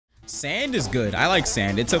Sand is good. I like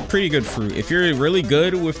sand. It's a pretty good fruit. If you're really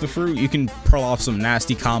good with the fruit, you can pull off some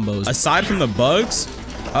nasty combos. Aside from the bugs,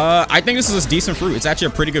 I think this is a decent fruit. It's actually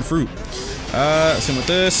a pretty good fruit. Same with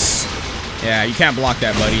this. Yeah, you can't block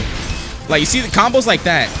that, buddy. Like, you see the combos like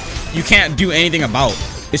that, you can't do anything about.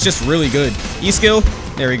 It's just really good. E skill.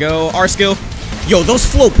 There we go. R skill. Yo, those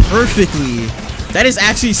flow perfectly. That is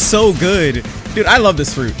actually so good. Dude, I love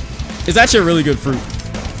this fruit. It's actually a really good fruit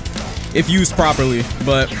if used properly,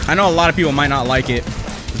 but I know a lot of people might not like it.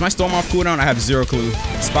 Is my storm off cooldown? I have zero clue.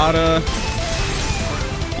 Spada.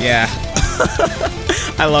 Yeah.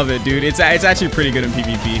 I love it, dude. It's actually pretty good in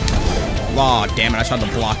PvP. Aw, damn it. I tried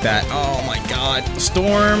to block that. Oh my god.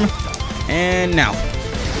 Storm. And now.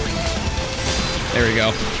 There we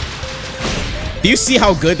go. Do you see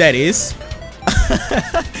how good that is?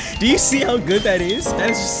 Do you see how good that is? That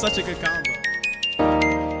is just such a good combo.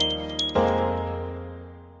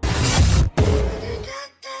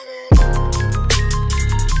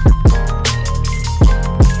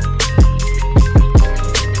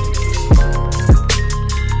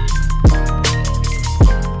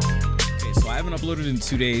 Uploaded in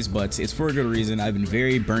 2 days, but it's for a good reason. I've been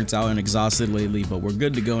very burnt out and exhausted lately, but we're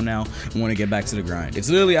good to go now. I want to get back to the grind. It's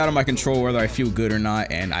literally out of my control whether I feel good or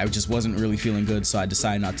not, and I just wasn't really feeling good, so I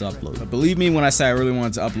decided not to upload. But believe me when I say I really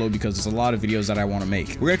wanted to upload, because there's a lot of videos that I want to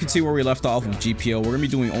make. We're gonna continue where we left off with GPO. We're gonna be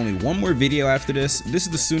doing only one more video after this. This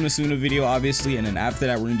is the Suna video, obviously, and then after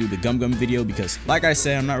that we're gonna do the Gum Gum video, because like I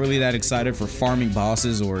said, I'm not really that excited for farming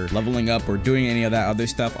bosses or leveling up or doing any of that other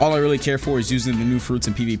stuff. All I really care for is using the new fruits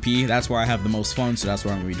in PvP. That's where I have the most fun, so that's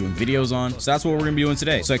where I'm gonna be doing videos on. So that's what we're gonna be doing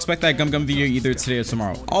today. So expect that Gum Gum video either today or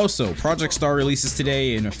tomorrow. Also, Project Star releases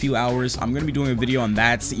today in a few hours. I'm gonna be doing a video on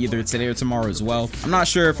that either today or tomorrow as well. I'm not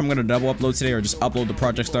sure if I'm gonna double upload today or just upload the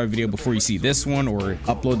Project Star video before you see this one, or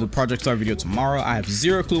upload the Project Star video tomorrow. I have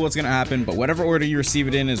zero clue what's gonna happen, but whatever order you receive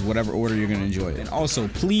it in is whatever order you're gonna enjoy it. And also,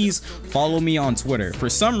 please follow me on Twitter. For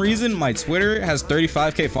some reason, my Twitter has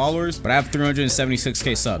 35k followers, but I have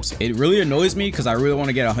 376k subs. It really annoys me because I really want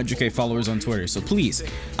to get 100k followers on Twitter. So please,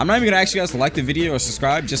 I'm not even gonna ask you guys to like the video or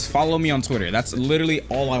subscribe, just follow me on Twitter. That's literally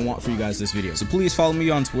all I want for you guys this video. So please follow me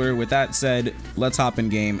on Twitter. With that said, let's hop in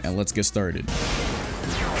game and let's get started.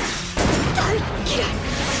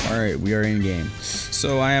 Alright, we are in game.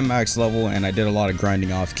 So I am max level and I did a lot of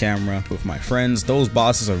grinding off camera with my friends. Those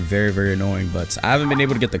bosses are very annoying, but I haven't been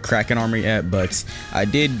able to get the Kraken armor yet, but I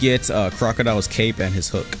did get Crocodile's cape and his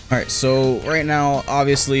hook. Alright, so right now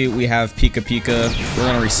obviously we have Pika Pika. We're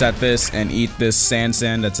gonna reset this and eat this sand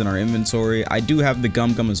that's in our inventory. I do have the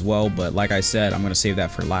Gum Gum as well, but like I said, I'm gonna save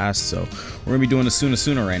that for last. So we're gonna be doing the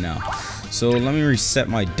Suna right now. So let me reset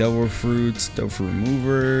my Devil Fruit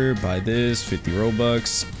Remover. Buy this, 50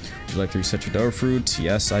 Robux. Would you like to reset your Devil Fruit?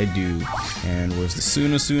 Yes, I do. And where's the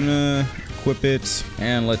Suna? Equip it,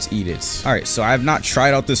 and let's eat it. Alright, so I have not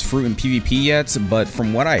tried out this fruit in PvP yet, but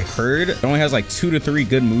from what I heard, it only has like 2 to 3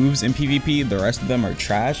 good moves in PvP. The rest of them are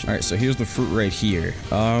trash. Alright, so here's the fruit right here.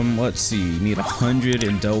 Let's see. You need 100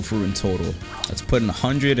 in Devil Fruit in total. Let's put in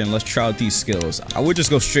 100 and let's try out these skills. I would just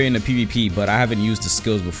go straight into PvP, but I haven't used the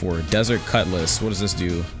skills before. Desert Cutlass. What does this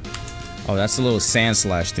do? Oh, that's a little sand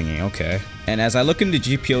slash thingy. Okay. And as I look into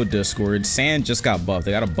GPO Discord, sand just got buffed.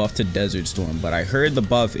 They got a buff to Desert Storm, but I heard the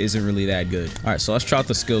buff isn't really that good. All right, so let's try out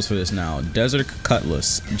the skills for this now. Desert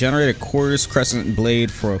Cutlass. Generate a coarse crescent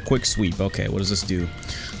blade for a quick sweep. Okay, what does this do?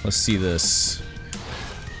 Let's see this.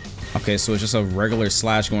 Okay, so it's just a regular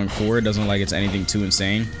slash going forward. Doesn't look like it's anything too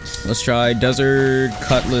insane. Let's try Desert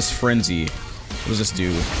Cutlass Frenzy. What does this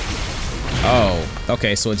do? Oh,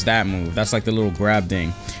 okay, so it's that move. That's like the little grab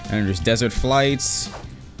thing. And there's Desert Flights.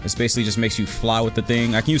 This basically just makes you fly with the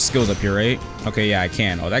thing. I can use skills up here, right? Okay, yeah, I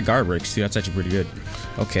can. Oh, that guard breaks too. That's actually pretty good.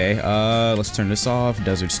 Okay, let's turn this off.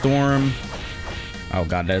 Desert Storm. Oh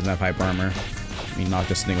god, that doesn't have hype armor. Let me knock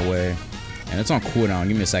this thing away. And it's on cooldown.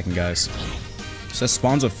 Give me a second, guys. It says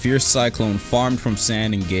spawns a fierce cyclone farmed from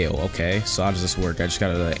sand and gale. Okay, so how does this work? I just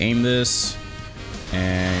gotta aim this.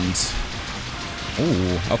 And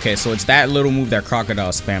ooh, okay, so it's that little move that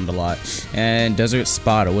Crocodile spammed a lot. And Desert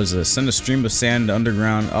Spada, what is this? Send a stream of sand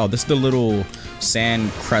underground. Oh, this is the little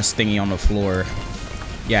sand crest thingy on the floor.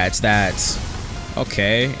 Yeah, it's that.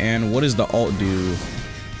 Okay, and what does the ult do?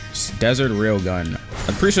 Desert Railgun.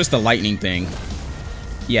 I'm pretty sure it's the lightning thing.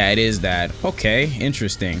 Yeah, it is that. Okay,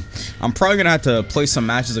 interesting. I'm probably gonna have to play some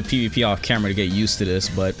matches of PvP off camera to get used to this,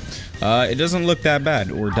 but it doesn't look that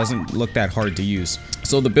bad, or doesn't look that hard to use.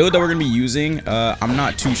 So the build that we're gonna be using, I'm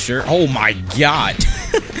not too sure. Oh my god.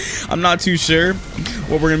 I'm not too sure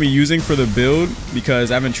what we're gonna be using for the build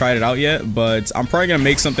because I haven't tried it out yet, but I'm probably gonna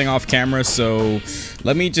make something off camera, so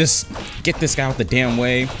let me just get this guy out the damn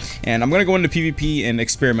way, and I'm gonna go into PvP and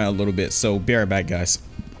experiment a little bit, so be right back, guys.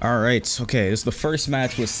 Alright, okay, this is the first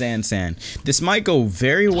match with San. This might go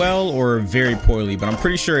very well or very poorly, but I'm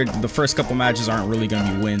pretty sure the first couple matches aren't really going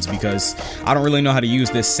to be wins because I don't really know how to use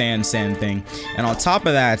this San thing. And on top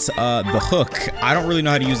of that, the hook, I don't really know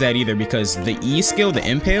how to use that either because the E skill, the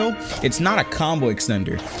Impale, it's not a combo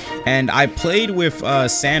extender. And I played with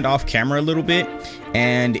Sand off camera a little bit,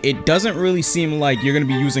 and it doesn't really seem like you're going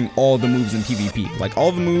to be using all the moves in PvP. Like,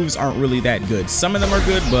 all the moves aren't really that good. Some of them are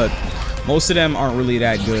good, but most of them aren't really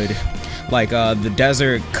that good. Like the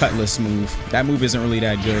Desert Cutlass move. That move isn't really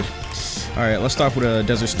that good. Alright, let's start with a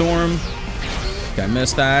Desert Storm. Okay, I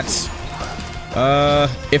missed that.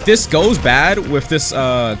 If this goes bad with this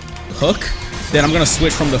hook, then I'm gonna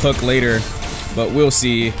switch from the hook later. But we'll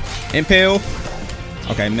see. Impale.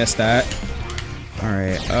 Okay, I missed that.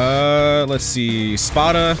 Alright, let's see.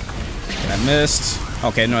 Spada. I missed.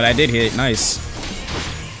 Okay, no, that did hit. Nice.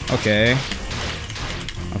 Okay.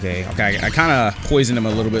 Okay, I kind of poisoned him a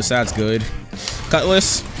little bit, so that's good.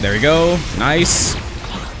 Cutlass, there we go. Nice.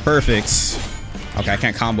 Perfect. Okay, I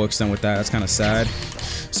can't combo extend with that. That's kind of sad.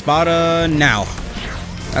 Spada, now.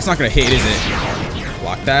 That's not going to hit, is it?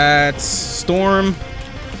 Block that. Storm.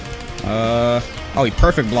 Oh, he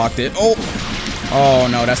perfect blocked it. Oh. Oh,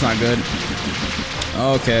 no, that's not good.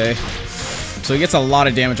 Okay. So he gets a lot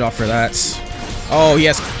of damage off for that. Oh, he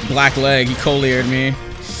has black leg. He co-layered me.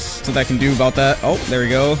 Something I can do about that. Oh, there we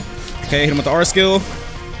go. Okay, hit him with the R skill.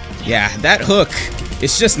 Yeah, that hook,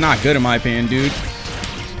 it's just not good in my opinion, dude.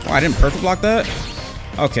 Oh, I didn't perfect block that?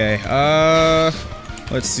 Okay,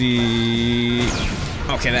 let's see.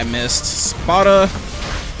 Okay, that missed. Spada.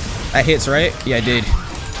 That hits, right? Yeah, I did.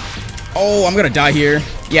 Oh, I'm gonna die here.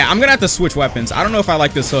 Yeah, I'm gonna have to switch weapons. I don't know if I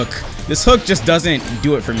like this hook. This hook just doesn't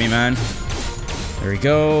do it for me, man. There we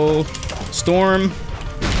go. Storm.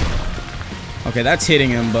 Okay, that's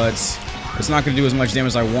hitting him, but it's not going to do as much damage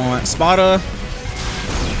as I want. Spada.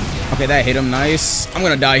 Okay, that hit him. Nice. I'm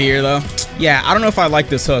going to die here, though. Yeah, I don't know if I like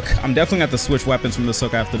this hook. I'm definitely going to have to switch weapons from this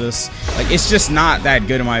hook after this. Like, it's just not that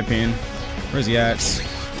good in my opinion. Where's he at?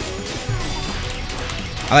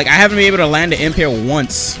 I haven't been able to land the Impale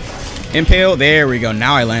once. Impale. There we go.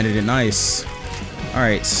 Now I landed it. Nice. All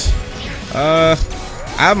right. I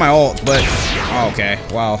have my ult, but... Oh, okay.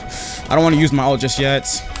 Wow. I don't want to use my ult just yet.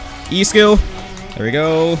 E skill. There we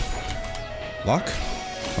go. Lock.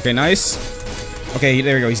 Okay, nice. Okay,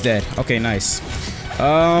 there we go. He's dead. Okay, nice.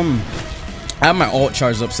 I have my ult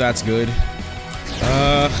charged up, so that's good.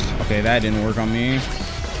 Okay, that didn't work on me.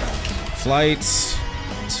 Flight.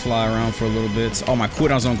 Let's fly around for a little bit. Oh, my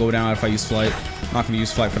cooldowns don't go down if I use flight. I'm not gonna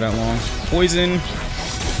use flight for that long. Poison.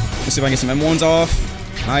 Let's see if I can get some M1s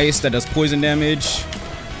off. Nice. That does poison damage.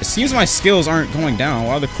 It seems my skills aren't going down.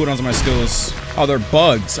 Why are the cooldowns on my skills? Oh, they're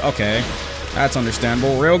bugged. Okay. That's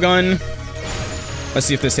understandable. Railgun. Let's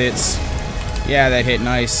see if this hits. Yeah, that hit.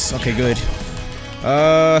 Nice. Okay, good.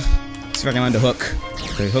 Let's see if I can land a hook.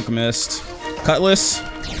 Okay, hook missed. Cutlass.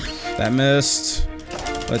 That missed.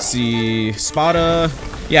 Let's see. Spada.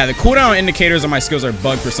 Yeah, the cooldown indicators on my skills are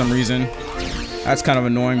bugged for some reason. That's kind of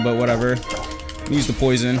annoying, but whatever. Use the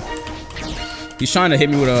poison. He's trying to hit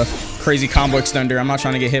me with a crazy combo extender. I'm not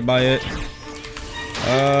trying to get hit by it.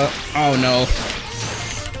 Oh no.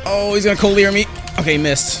 Oh, he's gonna co-leer me. Okay,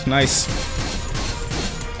 missed. Nice.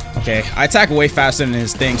 Okay, I attack way faster than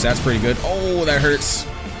his thing, so that's pretty good. Oh, that hurts.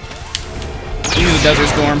 Use the Desert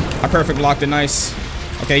Storm. I perfect blocked it. Nice.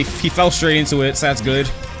 Okay, he fell straight into it, so that's good.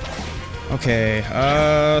 Okay,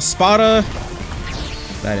 Spada.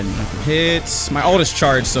 That didn't hit. My ult is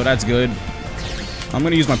charged, so that's good. I'm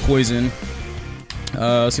gonna use my poison.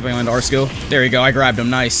 Let's see if I can land R skill. There we go. I grabbed him.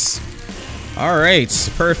 Nice. All right.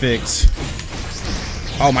 Perfect.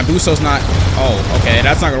 Oh, my Buso's not. Oh, okay.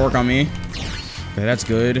 That's not gonna work on me. Okay, that's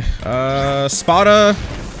good. Spada.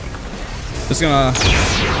 Just gonna.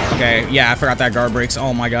 Okay. Yeah, I forgot that guard breaks.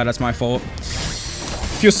 Oh my god, that's my fault.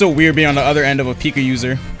 Feels so weird being on the other end of a Pika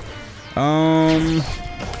user.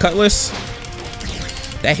 Cutlass.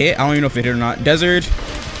 That hit. I don't even know if it hit or not. Desert.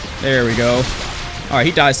 There we go. All right,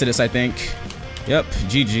 he dies to this, I think. Yep,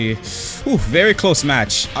 GG. Ooh, very close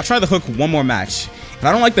match. I'll try the hook one more match. If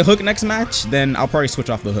I don't like the hook next match, then I'll probably switch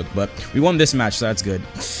off the hook. But we won this match, so that's good.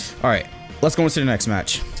 All right, let's go into the next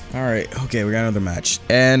match. All right, okay, we got another match.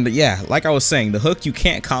 And yeah, like I was saying, the hook, you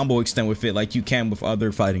can't combo extend with it like you can with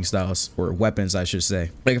other fighting styles, or weapons, I should say.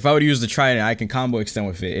 Like if I would use the trident, I can combo extend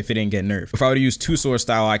with it if it didn't get nerfed. If I would use two sword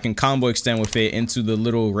style, I can combo extend with it into the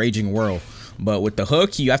little raging whirl. But with the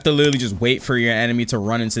hook, you have to literally just wait for your enemy to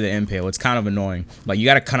run into the impale. It's kind of annoying. Like, you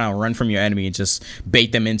gotta kind of run from your enemy and just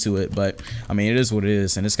bait them into it. But I mean, it is what it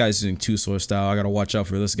is. And this guy's using two-sword style. I gotta watch out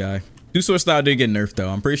for this guy. Two-sword style did get nerfed though.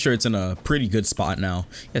 I'm pretty sure it's in a pretty good spot now.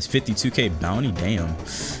 He has 52k bounty. Damn.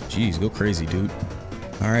 Jeez, go crazy, dude.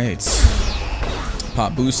 All right.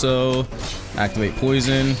 Pop Buso. Activate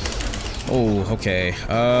poison. Oh, okay.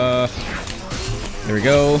 There we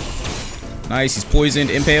go. Nice, he's poisoned.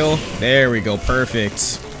 Impale. There we go.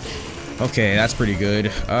 Perfect. Okay, that's pretty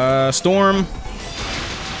good. Storm.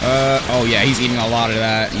 Oh yeah, he's eating a lot of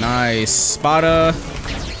that. Nice. Spada.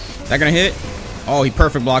 That gonna hit? Oh, he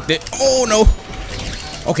perfect blocked it. Oh no.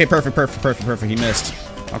 Okay, perfect. He missed.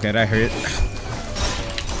 Okay, that hurt.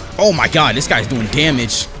 Oh my god, this guy's doing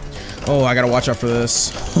damage. Oh, I gotta watch out for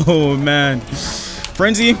this. Oh man.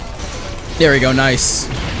 Frenzy. There we go. Nice.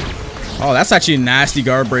 Oh, that's actually a nasty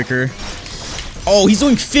guard breaker. Oh, he's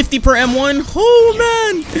doing 50 per M1. Oh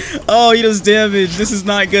man. Oh, he does damage. This is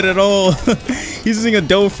not good at all. He's using a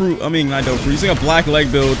dough fruit. I mean, not dough fruit. He's using a black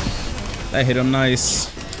leg build. That hit him. Nice.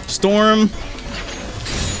 Storm.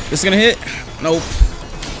 This is gonna hit. Nope.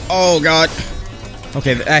 Oh god.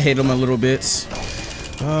 Okay, that hit him a little bit.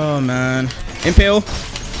 Oh man. Impale.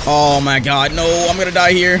 Oh my god. No, I'm gonna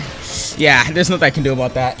die here. Yeah, there's nothing I can do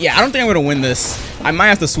about that. Yeah, I don't think I'm gonna win this. I might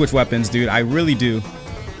have to switch weapons, dude. I really do.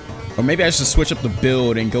 Or maybe I should switch up the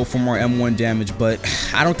build and go for more M1 damage, but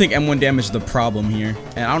I don't think M1 damage is the problem here.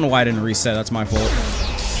 And I don't know why I didn't reset. That's my fault.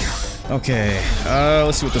 Okay,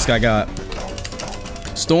 let's see what this guy got.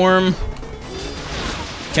 Storm.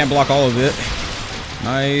 Can't block all of it.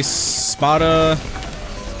 Nice. Spada.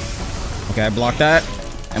 Okay, I blocked that.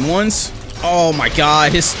 M1s. Oh my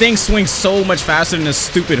god, his thing swings so much faster than his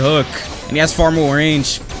stupid hook. And he has far more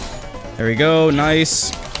range. There we go, nice.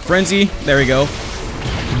 Frenzy, there we go.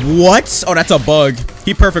 What? Oh, that's a bug.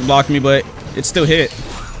 He perfect blocked me, but it still hit.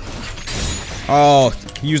 Oh,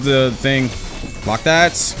 he used the thing. Block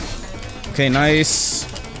that. Okay, nice.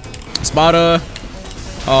 Spada.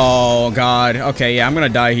 Oh god. Okay, yeah, I'm gonna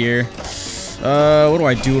die here. What do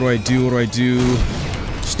I do?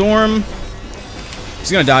 Storm.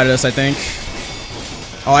 He's gonna die to this, I think.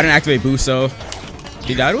 Oh, I didn't activate Buso.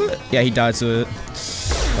 He died with it? Yeah, he died to it.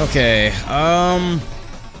 Okay.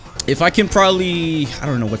 If I can probably... I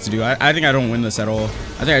don't know what to do. I think I don't win this at all. I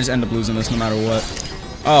think I just end up losing this no matter what.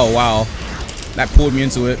 Oh, wow. That pulled me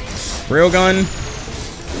into it. Railgun.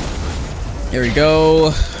 There we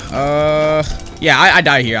go. Yeah, I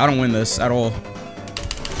die here. I don't win this at all.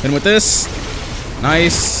 Then with this.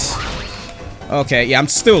 Nice. Okay, yeah, I'm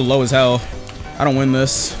still low as hell. I don't win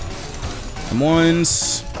this.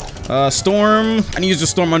 M1s. Storm. I need to use the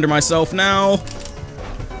storm under myself now.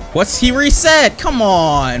 What's he reset? Come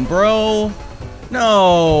on, bro.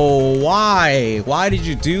 No. Why? Why did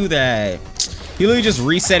you do that? He literally just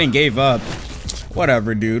reset and gave up.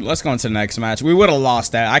 Whatever, dude. Let's go into the next match. We would have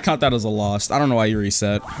lost that. I count that as a loss. I don't know why you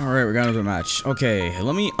reset. All right, we're going to the match. Okay,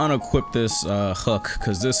 let me unequip this hook,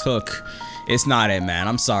 because this hook, it's not it, man.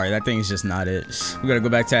 I'm sorry. That thing's just not it. We got to go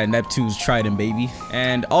back to that Neptune's Trident, baby.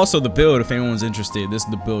 And also the build, if anyone's interested, this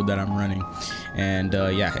is the build that I'm running. And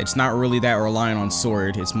yeah, it's not really that reliant on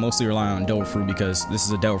sword. It's mostly reliant on devil fruit, because this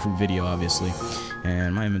is a devil fruit video, obviously.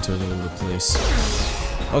 And my inventory's all over the place.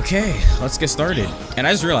 Okay, let's get started. And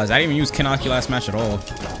I just realized I didn't even use Kanaki last match at all.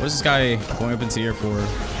 What is this guy going up into here for?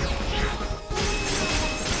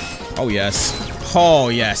 Oh, yes. Oh,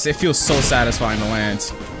 yes. It feels so satisfying to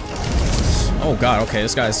land. Oh, God. Okay,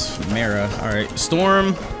 this guy's Mara. All right.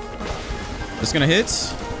 Storm. This gonna hit?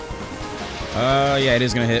 Yeah, it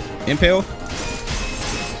is gonna hit. Impale.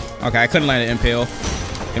 Okay, I couldn't land an Impale.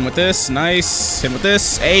 Hit with this. Nice. Hit with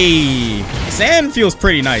this. Hey. Sand feels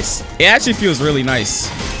pretty nice. It actually feels really nice.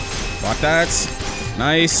 Block that.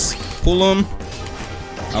 Nice. Pull him.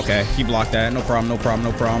 Okay, he blocked that. No problem, no problem,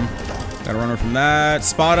 no problem. Gotta run away from that.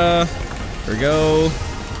 Spada. There we go.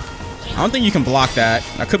 I don't think you can block that.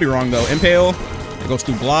 I could be wrong, though. Impale. It goes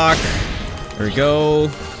through block. There we go.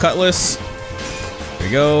 Cutlass. There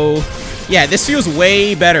we go. Yeah, this feels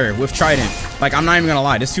way better with Trident. Like, I'm not even gonna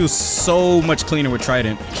lie. This feels so much cleaner with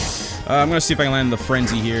Trident. I'm gonna see if I can land the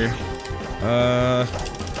Frenzy here.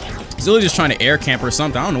 He's really just trying to air camp or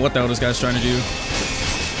something. I don't know what the hell this guy's trying to do.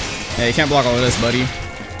 Yeah, you can't block all of this, buddy.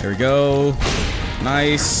 There we go.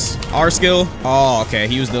 Nice. R skill. Oh, okay.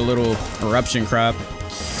 He used the little eruption crap.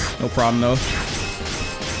 No problem, though.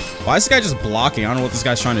 Why is this guy just blocking? I don't know what this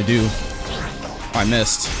guy's trying to do. Oh, I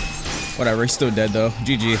missed. Whatever. He's still dead, though.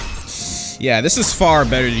 GG. Yeah, this is far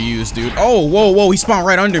better to use, dude. Oh, whoa, whoa. He spawned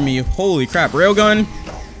right under me. Holy crap. Railgun.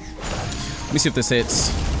 Let me see if this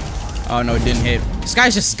hits. Oh, no, it didn't hit. This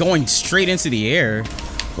guy's just going straight into the air.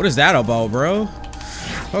 What is that about, bro?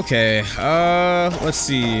 Okay, let's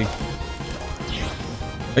see.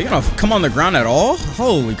 Are you gonna come on the ground at all?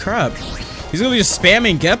 Holy crap. He's gonna be just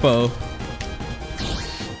spamming Geppo.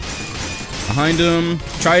 Behind him,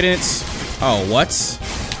 Tridents. Oh, what?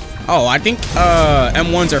 Oh, I think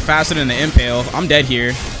M1s are faster than the Impale. I'm dead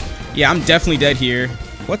here. Yeah, I'm definitely dead here.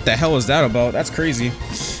 What the hell is that about? That's crazy.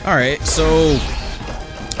 Alright, so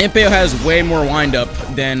Impale has way more windup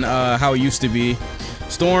than how it used to be.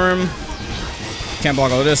 Storm. Can't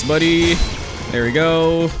block all this, buddy. There we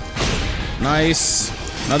go. Nice.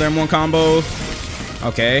 Another M1 combo.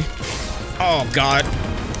 Okay. Oh, God.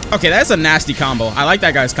 Okay, that's a nasty combo. I like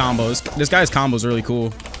that guy's combos. This guy's combo is really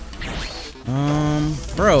cool.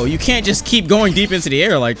 Bro, you can't just keep going deep into the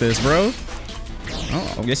air like this, bro.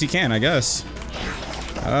 Oh, I guess you can, I guess.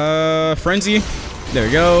 Frenzy. There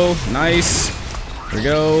we go. Nice. There we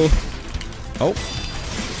go. Oh.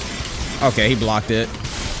 Okay, he blocked it.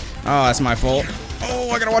 Oh, that's my fault.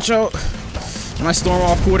 Oh, I gotta watch out. My Storm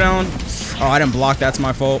off cooldown. Oh, I didn't block. That's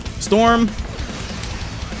my fault. Storm.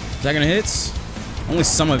 Is that gonna hit? Only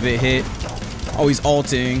some of it hit. Oh, he's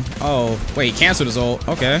ulting. Oh, wait, he canceled his ult.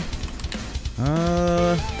 Okay.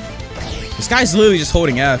 This guy's literally just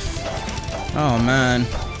holding F. Oh, man.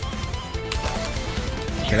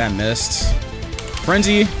 Okay, that missed.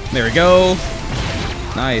 Frenzy. There we go.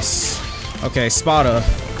 Nice. Okay, Spada.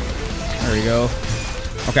 There we go.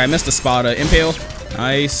 Okay, I missed the Spada. Impale.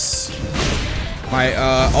 Nice. My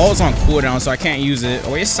ult's on cooldown, so I can't use it.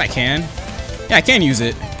 Oh, yes, I can. Yeah, I can use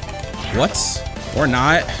it. What? Or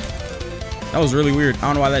not. That was really weird. I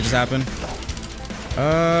don't know why that just happened.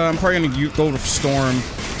 I'm probably gonna go with Storm.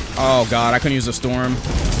 Oh god, I couldn't use the Storm.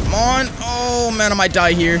 Come on. Oh man, I might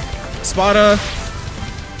die here. Spada.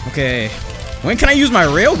 Okay. When can I use my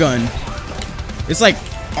railgun? It's like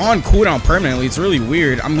on cooldown permanently. It's really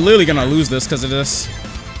weird. I'm literally gonna lose this because of this.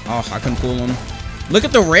 Oh, I couldn't pull him. Look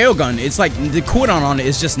at the railgun. It's like the cooldown on it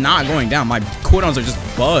is just not going down. My cooldowns are just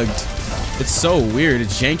bugged. It's so weird.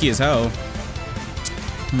 It's janky as hell.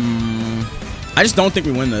 I just don't think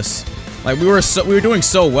we win this. Like we were doing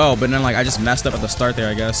so well, but then like I just messed up at the start there,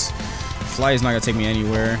 I guess. Fly is not gonna take me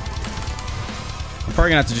anywhere. I'm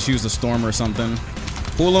probably gonna have to just use the Storm or something.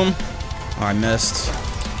 Pull him. Oh, I missed.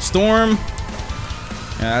 Storm.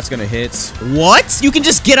 Yeah, that's gonna hit. What? You can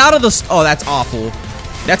just get out of the... Oh, that's awful.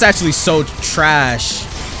 That's actually so trash.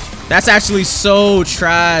 That's actually so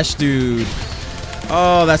trash, dude.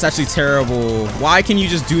 Oh, that's actually terrible. Why can you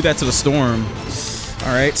just do that to the Storm?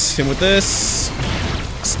 Alright, hit with this.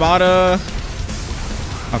 Spada.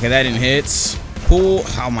 Okay, that didn't hit. Pull.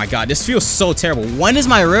 Oh my god, this feels so terrible. When is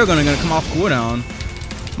my railgun gonna come off cooldown?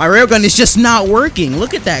 My railgun is just not working.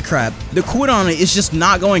 Look at that crap. The cooldown is just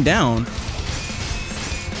not going down.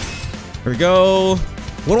 Here we go.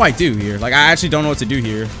 What do I do here? Like, I actually don't know what to do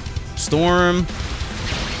here. Storm.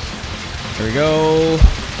 There we go.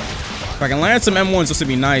 If I can land some M1s, this would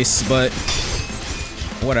be nice, but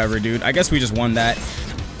whatever, dude. I guess we just won that.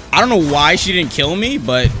 I don't know why she didn't kill me,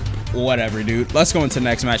 but whatever, dude. Let's go into the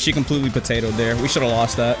next match. She completely potatoed there. We should have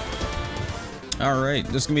lost that. All right,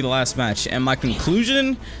 this is gonna be the last match. And my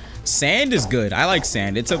conclusion, sand is good. I like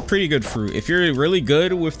sand. It's a pretty good fruit. If you're really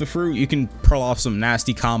good with the fruit, you can pull off some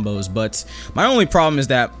nasty combos. But my only problem is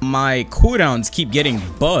that my cooldowns keep getting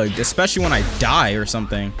bugged, especially when I die or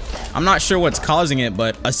something. I'm not sure what's causing it,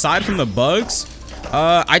 but aside from the bugs,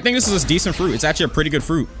 I think this is a decent fruit. It's actually a pretty good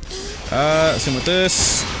fruit. Same with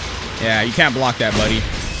this. Yeah, you can't block that, buddy.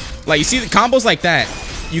 Like, you see the combos like that,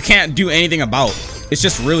 you can't do anything about. It's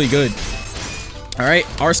just really good. All right,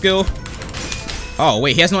 R skill. Oh,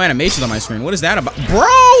 wait, he has no animations on my screen. What is that about? Bro,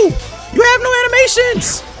 you have no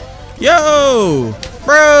animations. Yo,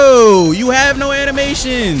 bro, you have no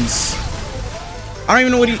animations. I don't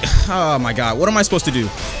even know what he... Oh, my God. What am I supposed to do?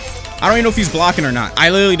 I don't even know if he's blocking or not. I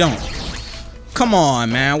literally don't. Come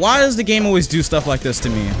on, man. Why does the game always do stuff like this to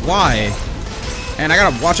me? Why? And I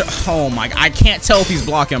gotta watch it. Oh, my... I can't tell if he's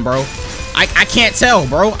blocking, bro. I can't tell,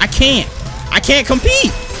 bro. I can't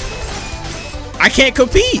compete. I can't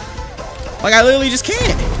compete. Like, I literally just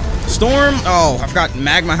can't. Storm. Oh, I forgot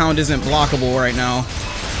Magma Hound isn't blockable right now.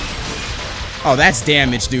 Oh, that's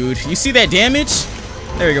damage, dude. You see that damage?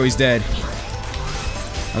 There we go. He's dead.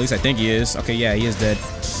 At least I think he is. Okay, yeah, he is dead.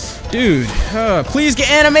 Dude, please get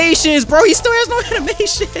animations, bro. He still has no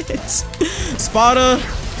animations. Spada.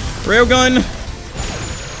 Railgun.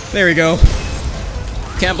 There we go.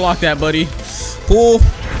 Can't block that, buddy. Pull.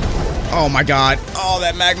 Oh, my God. Oh,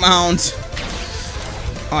 that Magma Hound.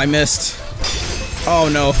 Oh, I missed. Oh,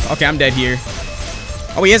 no. Okay, I'm dead here.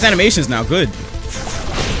 Oh, he has animations now. Good.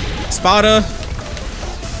 Spada.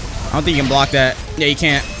 I don't think you can block that. Yeah, you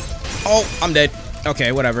can't. Oh, I'm dead.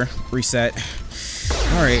 Okay, whatever. Reset.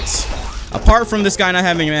 All right. Apart from this guy not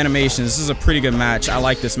having animations, this is a pretty good match. I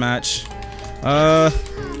like this match.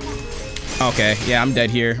 Okay, yeah, I'm dead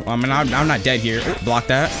here. Well, I mean, I'm not dead here. Ooh, block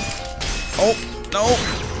that. Oh, no.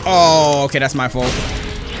 Oh, okay, that's my fault.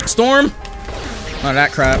 Storm. Oh,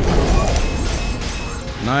 that crap.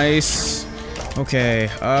 Nice. Okay,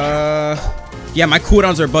 yeah, my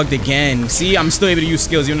cooldowns are bugged again. See, I'm still able to use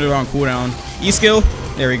skills even though they're on cooldown. E skill.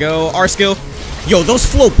 There we go. R skill. Yo, those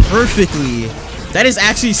flow perfectly. That is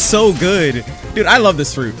actually so good. Dude, I love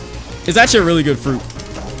this fruit. It's actually a really good fruit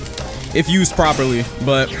if used properly,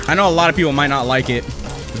 but I know a lot of people might not like it.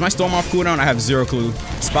 Is my storm off cooldown? I have zero clue.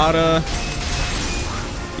 Spada.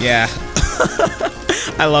 Yeah.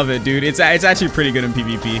 I love it, dude. It's actually pretty good in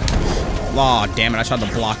PvP. Aw, oh, damn it. I tried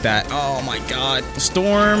to block that. Oh my god.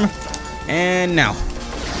 Storm. And now.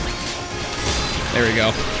 There we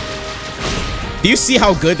go. Do you see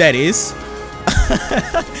how good that is?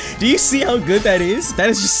 Do you see how good that is? That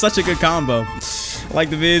is just such a good combo. Like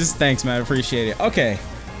the viz. Thanks, man. Appreciate it. Okay.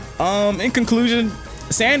 In conclusion,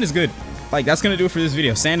 sand is good. Like, that's gonna do it for this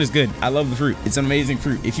video. Sand is good. I love the fruit. It's an amazing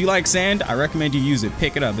fruit. If you like sand, I recommend you use it.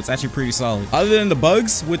 Pick it up. It's actually pretty solid. Other than the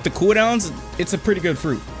bugs with the cooldowns, it's a pretty good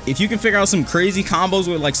fruit. If you can figure out some crazy combos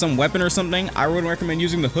with like some weapon or something, I would recommend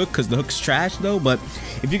using the hook because the hook's trash though. But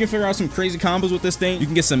if you can figure out some crazy combos with this thing, you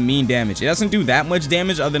can get some mean damage. It doesn't do that much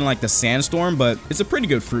damage other than like the sandstorm, but it's a pretty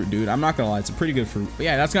good fruit, dude. I'm not gonna lie, it's a pretty good fruit. But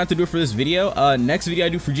yeah, that's gonna have to do it for this video. Next video I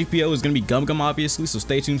do for GPO is gonna be Gum Gum, obviously, so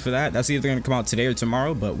stay tuned for that. That's either gonna come out today or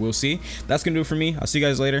tomorrow, but we'll see. That's gonna do it for me. I'll see you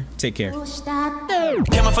guys later. Take care.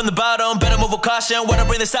 Coming from the bottom, better move with caution. When I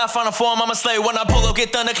bring this out, final form, I'm a slay. When I pull up,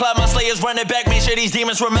 get thunderclap, my slayers running back. Make sure these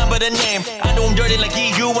demons remember the name. I do them dirty like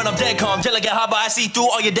EU when I'm dead calm. Till I get hot, but I see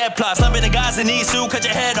through all your dead plots. I'm in the guys in these suit, cut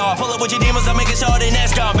your head off. Pull up with your demons, I'm making sure they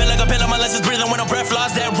next gone. Been like a pill on my lessons, breathing when I'm breath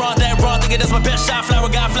lost. That wrong, thinking that's my best shot. Flower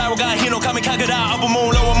guy, he don't call me cock it out. Upper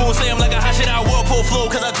moon, lower moon, slay him like a hot shit out. Whirlpool flow,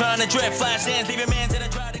 cause I'm trying to drip. Flash hands, leaving man to the